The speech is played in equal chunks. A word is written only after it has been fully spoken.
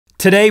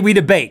Today we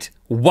debate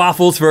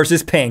waffles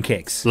versus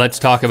pancakes. Let's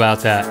talk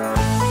about that.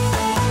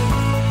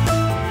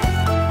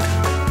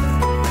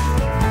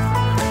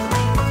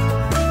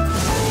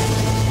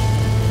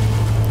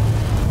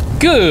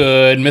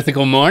 Good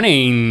mythical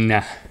morning.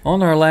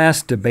 On our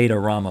last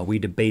Debate-O-Rama, we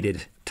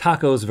debated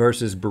tacos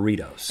versus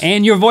burritos.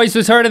 And your voice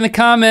was heard in the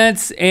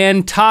comments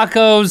and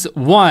tacos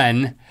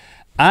won.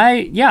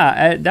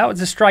 That was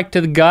a strike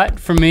to the gut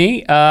for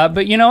me,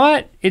 but you know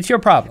what? It's your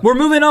problem. We're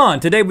moving on.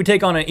 Today we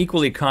take on an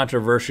equally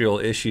controversial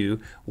issue,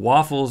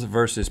 waffles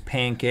versus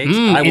pancakes.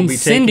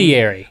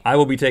 Incendiary. I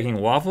will be taking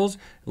waffles.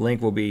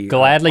 Link will be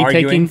gladly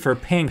arguing taking for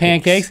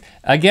pancakes.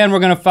 Again, we're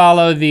gonna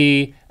follow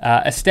the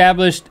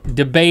established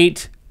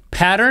debate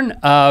pattern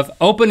of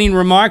opening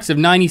remarks of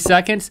 90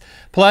 seconds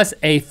plus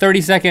a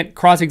 30-second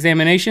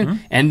cross-examination,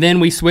 and then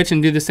we switch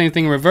and do the same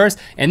thing in reverse,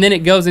 and then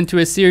it goes into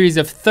a series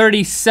of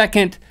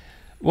 30-second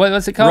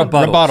what's it called?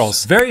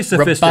 Rebuttals. Very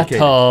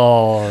sophisticated.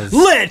 Rebuttals.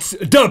 Let's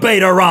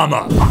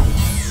Debate-O-Rama.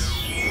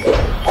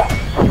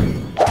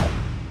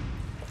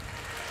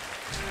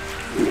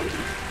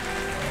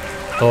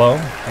 Hello,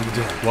 how you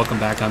doing? Welcome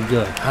back, I'm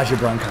good. How's your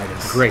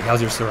bronchitis? Great,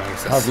 how's your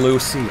psoriasis? How's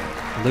Lucille?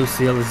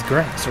 Lucille is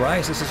great.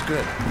 Psoriasis is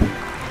good.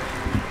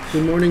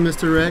 Good morning,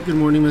 Mr. Rhett. Good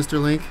morning,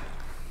 Mr. Link.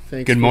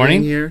 Thanks Good for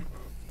morning. being here.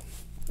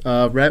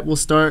 Rhett will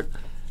start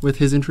with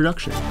his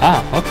introduction.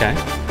 Okay.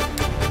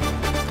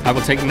 I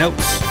will take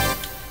notes.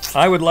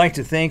 I would like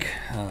to thank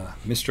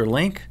Mr.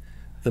 Link,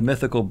 the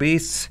mythical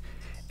beasts,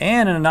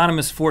 and an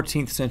anonymous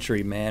 14th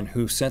century man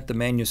who sent the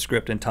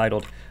manuscript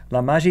entitled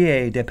La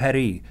Magie de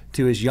Paris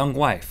to his young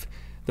wife,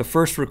 the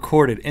first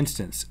recorded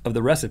instance of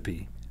the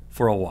recipe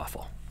for a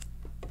waffle.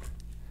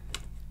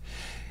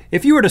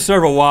 If you were to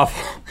serve a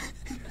waffle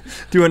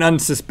to an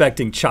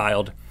unsuspecting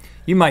child,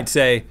 you might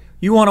say,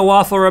 "You want a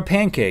waffle or a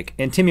pancake?"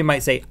 And Timmy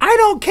might say, "I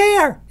don't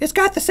care, it's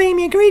got the same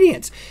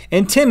ingredients."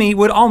 And Timmy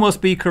would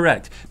almost be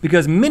correct,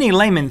 because many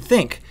laymen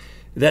think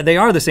that they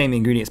are the same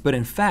ingredients, but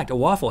in fact, a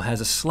waffle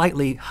has a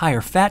slightly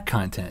higher fat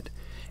content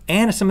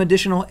and some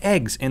additional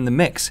eggs in the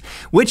mix,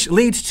 which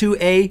leads to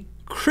a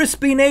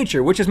crispy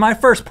nature, which is my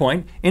first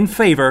point in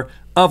favor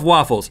of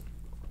waffles.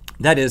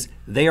 That is,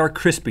 they are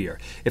crispier.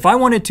 If I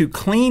wanted to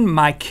clean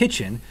my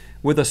kitchen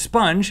with a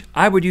sponge,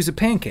 I would use a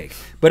pancake.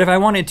 But if I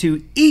wanted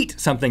to eat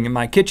something in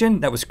my kitchen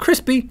that was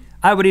crispy,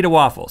 I would eat a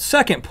waffle.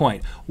 Second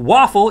point,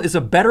 waffle is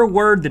a better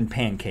word than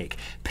pancake.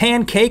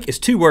 Pancake is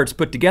two words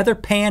put together,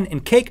 pan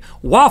and cake.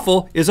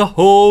 Waffle is a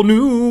whole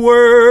new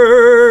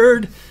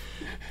word.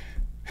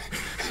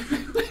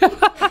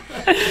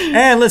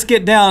 And let's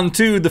get down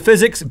to the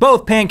physics.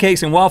 Both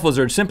pancakes and waffles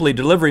are simply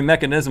delivery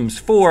mechanisms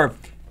for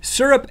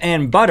syrup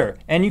and butter.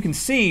 And you can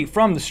see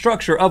from the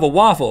structure of a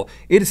waffle,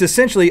 it is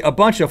essentially a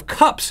bunch of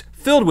cups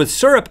filled with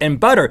syrup and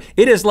butter.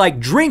 It is like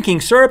drinking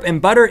syrup and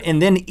butter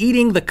and then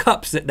eating the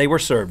cups that they were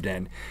served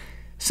in.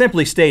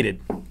 Simply stated,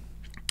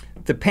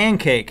 the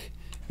pancake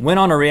went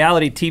on a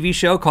reality TV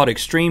show called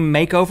Extreme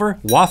Makeover,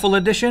 Waffle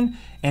Edition,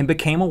 and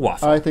became a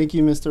waffle. All right, thank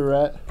you, Mr.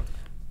 Rhett.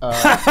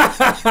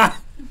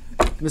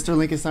 Mr.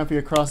 Link, it's time for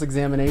your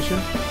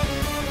cross-examination.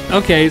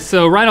 Okay,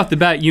 so right off the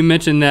bat, you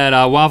mentioned that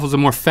waffles are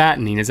more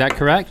fattening, is that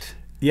correct?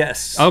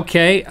 Yes.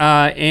 Okay,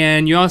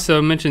 and you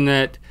also mentioned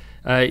that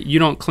you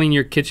don't clean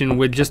your kitchen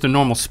with just a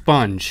normal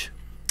sponge.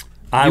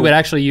 You would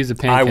actually use a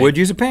pancake. I would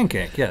use a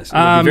pancake, yes.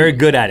 I would be very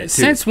good at it,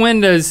 too. Since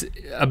when does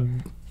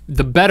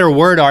the better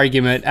word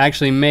argument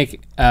actually make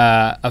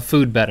a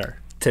food better?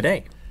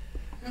 Today.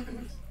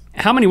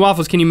 How many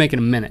waffles can you make in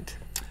a minute?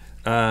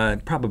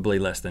 Probably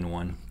less than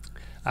one.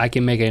 I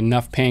can make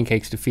enough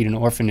pancakes to feed an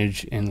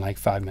orphanage in like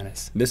 5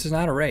 minutes. This is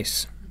not a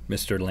race,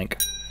 Mr. Link.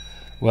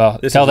 Well,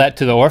 tell that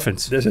to the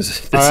orphans. This is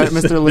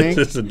Mr. Link.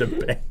 This is a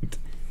debate.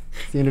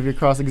 It's the end of your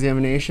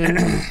cross-examination.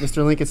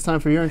 Mr. Link, it's time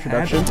for your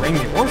introduction. Bring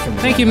the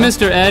orphans. Thank you,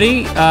 Mr.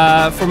 Eddie,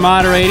 for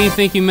moderating.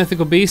 Thank you,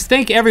 Mythical Beast.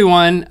 Thank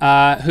everyone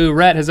who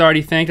Rhett has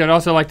already thanked. I'd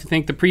also like to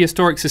thank the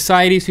prehistoric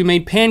societies who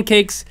made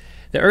pancakes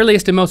the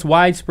earliest and most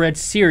widespread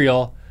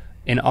cereal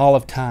in all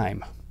of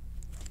time.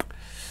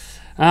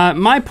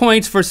 My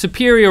points for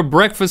superior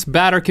breakfast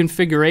batter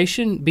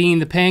configuration, being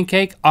the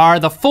pancake, are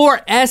the 4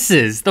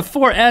 S's. The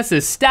 4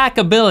 S's: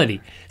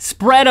 stackability,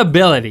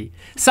 spreadability,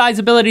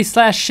 sizeability /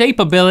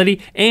 shapeability,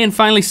 and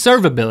finally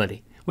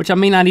servability, which I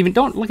may not even,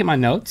 don't look at my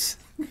notes.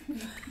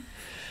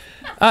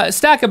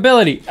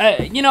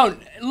 Stackability, you know,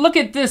 look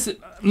at this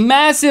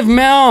massive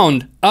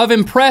mound of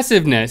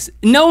impressiveness.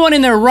 No one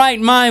in their right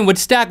mind would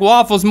stack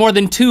waffles more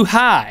than 2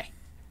 high.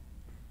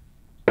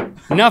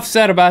 Enough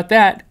said about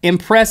that.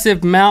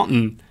 Impressive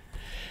mountain.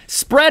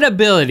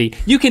 Spreadability.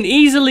 You can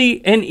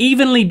easily and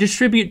evenly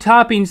distribute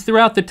toppings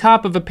throughout the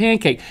top of a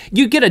pancake.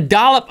 You get a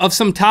dollop of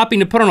some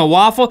topping to put on a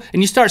waffle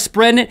and you start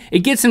spreading it, it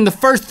gets in the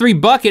first 3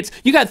 buckets.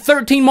 You got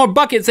 13 more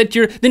buckets that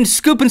you're then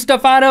scooping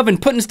stuff out of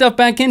and putting stuff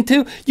back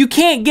into. You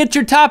can't get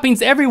your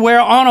toppings everywhere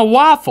on a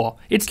waffle.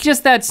 It's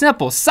just that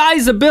simple.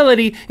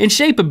 Sizeability and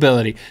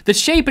shapeability. The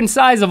shape and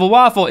size of a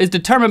waffle is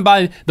determined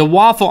by the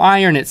waffle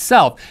iron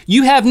itself.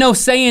 You have no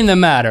say in the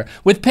matter.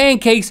 With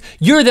pancakes,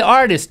 you're the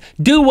artist.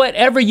 Do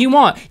whatever you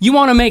want. You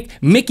wanna make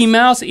Mickey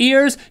Mouse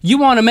ears? You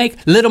wanna make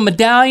little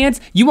medallions?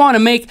 You wanna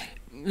make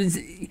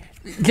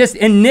just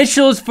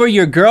initials for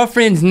your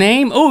girlfriend's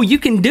name? Oh, you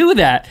can do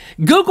that.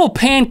 Google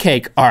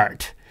pancake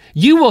art.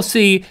 You will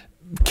see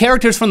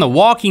characters from The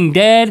Walking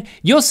Dead.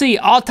 You'll see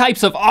all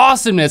types of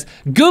awesomeness.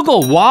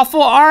 Google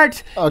waffle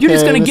art. Okay, you're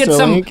just gonna get Mr.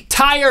 some Link.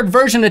 tired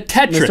version of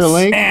Tetris. Mr.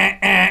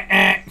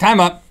 Link.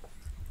 Time up.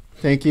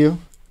 Thank you.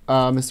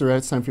 Mr. Rhett,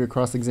 it's time for your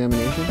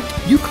cross-examination.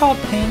 You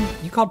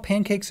called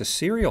pancakes a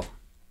cereal.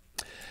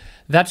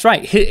 That's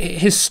right.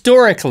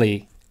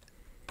 Historically,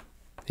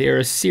 they're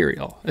a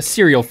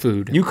cereal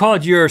food. You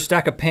called your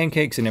stack of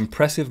pancakes an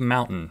impressive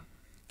mountain.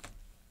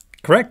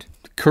 Correct?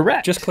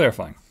 Correct. Just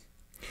clarifying.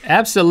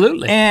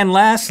 Absolutely. And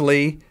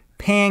lastly,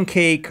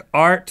 pancake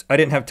art. I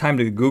didn't have time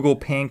to Google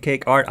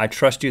pancake art. I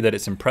trust you that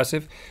it's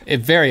impressive.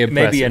 Very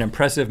impressive. Maybe an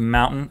impressive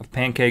mountain of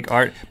pancake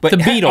art. But the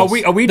Beatles.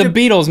 The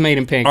Beatles made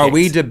in pancakes. Are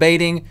we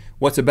debating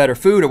what's a better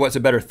food or what's a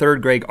better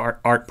third grade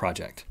art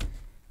project?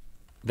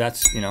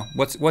 That's, you know,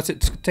 what's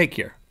it take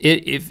here?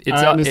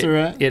 Mr.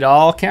 Rhett. It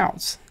all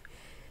counts.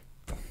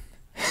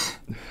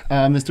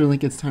 Mr.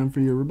 Link, it's time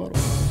for your rebuttal.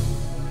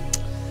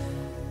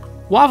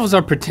 Waffles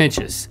are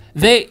pretentious.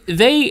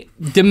 They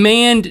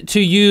demand to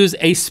use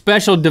a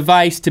special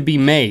device to be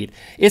made.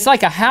 It's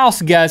like a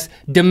house guest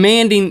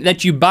demanding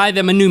that you buy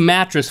them a new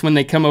mattress when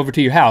they come over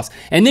to your house.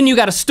 And then you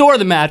gotta store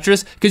the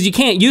mattress because you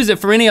can't use it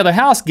for any other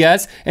house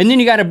guests, and then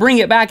you gotta bring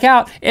it back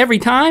out every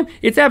time.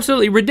 It's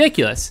absolutely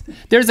ridiculous.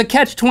 There's a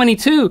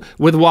catch-22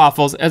 with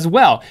waffles as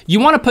well. You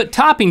wanna put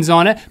toppings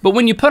on it, but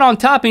when you put on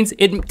toppings,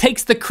 it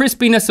takes the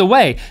crispiness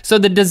away. So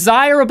the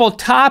desirable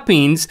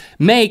toppings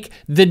make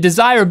the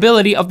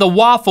desirability of the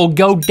waffle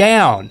go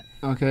down.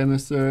 Okay,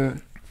 Mr.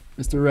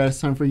 Rhett,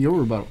 it's time for your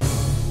rebuttal.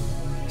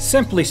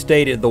 Simply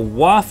stated, the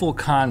waffle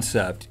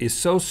concept is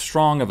so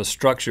strong of a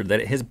structure that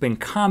it has been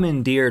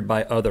commandeered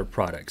by other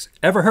products.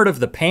 Ever heard of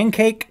the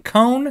pancake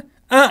cone?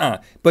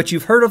 But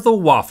you've heard of the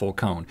waffle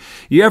cone.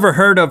 You ever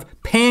heard of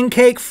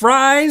pancake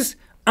fries?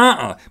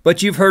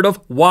 But you've heard of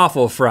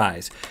waffle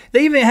fries.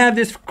 They even have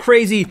this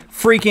crazy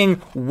freaking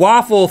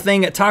waffle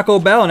thing at Taco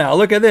Bell now.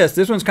 Look at this.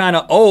 This one's kind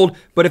of old,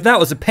 but if that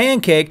was a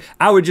pancake,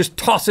 I would just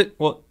toss it.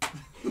 Well,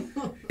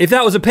 if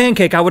that was a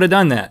pancake, I would have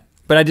done that.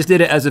 But I just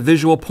did it as a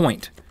visual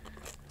point.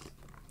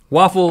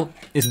 Waffle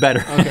is better.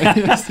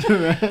 Okay,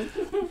 Mr. Rhett.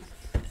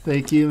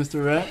 Thank you,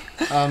 Mr. Rhett.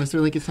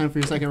 Mr. Link, it's time for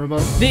your second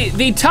rebuttal.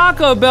 The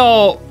Taco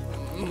Bell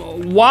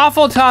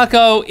waffle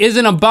taco is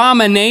an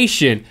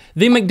abomination.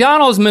 The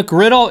McDonald's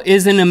McGriddle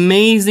is an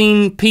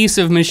amazing piece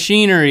of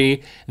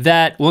machinery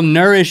that will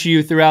nourish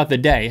you throughout the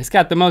day. It's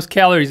got the most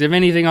calories of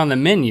anything on the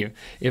menu,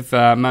 if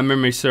my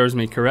memory serves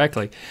me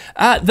correctly.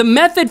 The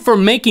method for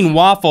making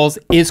waffles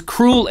is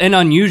cruel and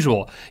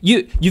unusual.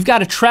 You've got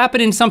to trap it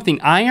in something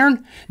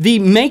iron. The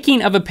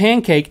making of a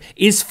pancake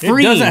is freeing.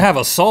 It doesn't have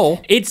a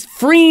soul. It's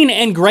freeing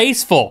and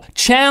graceful,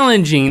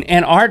 challenging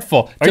and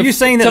artful. Are you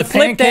saying that the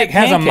pancake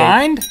has a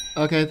mind?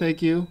 Okay,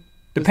 thank you.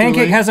 The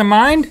pancake has a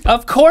mind?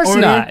 Of course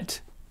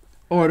not.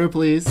 Order,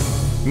 please.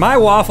 My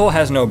waffle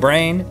has no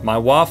brain. My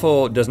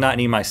waffle does not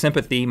need my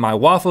sympathy. My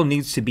waffle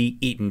needs to be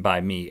eaten by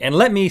me. And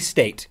let me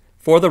state,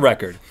 for the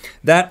record,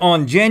 that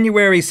on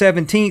January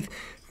 17th,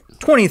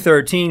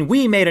 2013,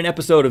 we made an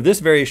episode of this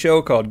very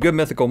show called Good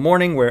Mythical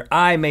Morning, where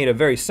I made a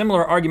very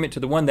similar argument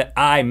to the one that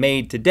I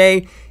made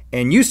today,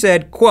 and you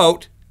said,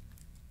 quote,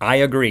 I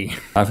agree.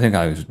 I think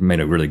I made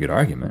a really good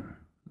argument.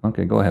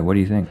 Okay, go ahead, what do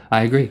you think?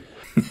 I agree.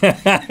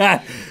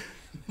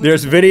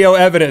 There's video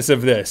evidence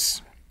of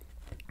this.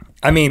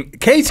 I mean,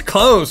 case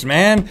closed,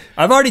 man.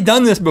 I've already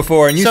done this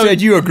before and you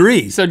said you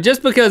agree. So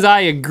just because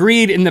I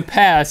agreed in the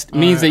past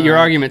means that your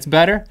argument's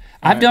better?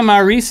 I've done my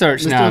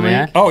research now,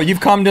 man. Oh,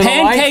 you've come to the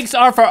light? Pancakes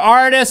are for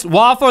artists,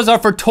 waffles are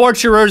for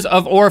torturers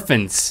of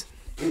orphans.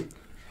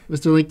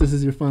 Mr. Link, this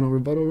is your final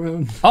rebuttal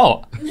round.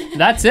 Oh,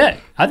 that's it.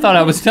 I thought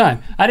I was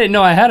done. I didn't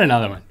know I had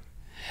another one.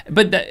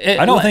 But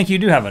I don't think you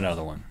do have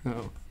another one.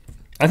 Uh-oh.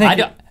 I think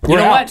you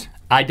know what?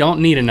 I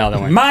don't need another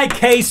one. My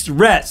case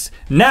rests.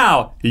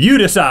 Now you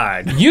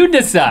decide. You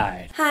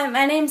decide. Hi,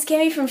 my name's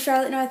Kimmy from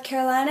Charlotte, North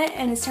Carolina,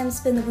 and it's time to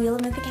spin the wheel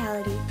of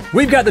mythicality.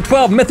 We've got the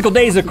 12 mythical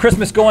days of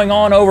Christmas going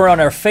on over on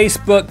our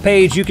Facebook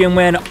page. You can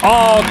win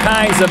all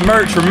kinds of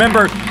merch.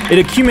 Remember, it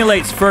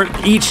accumulates for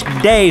each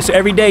day, so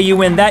every day you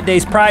win that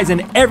day's prize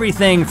and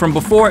everything from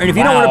before. And if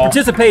you don't want to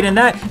participate in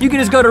that, you can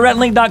just go to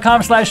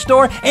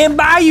RhettandLink.com/store and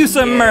buy you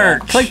some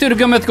merch. Click through to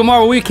Good Mythical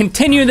Morning where we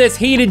continue this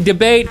heated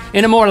debate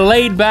in a more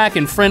laid back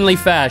and friendly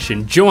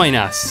fashion. Join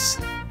us.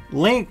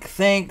 Link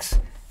thinks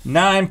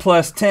 9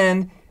 plus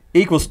 10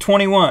 equals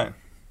 21.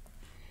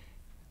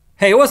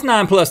 Hey, what's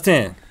 9 plus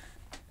 10?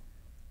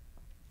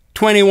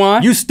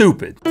 21. You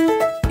stupid.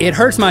 It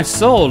hurts my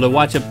soul to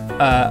watch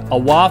a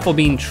waffle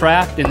being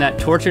trapped in that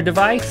torture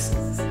device.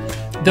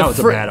 That was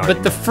a bad argument.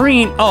 But the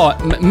freeing,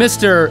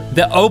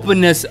 the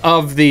openness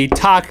of the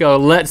taco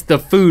lets the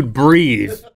food breathe.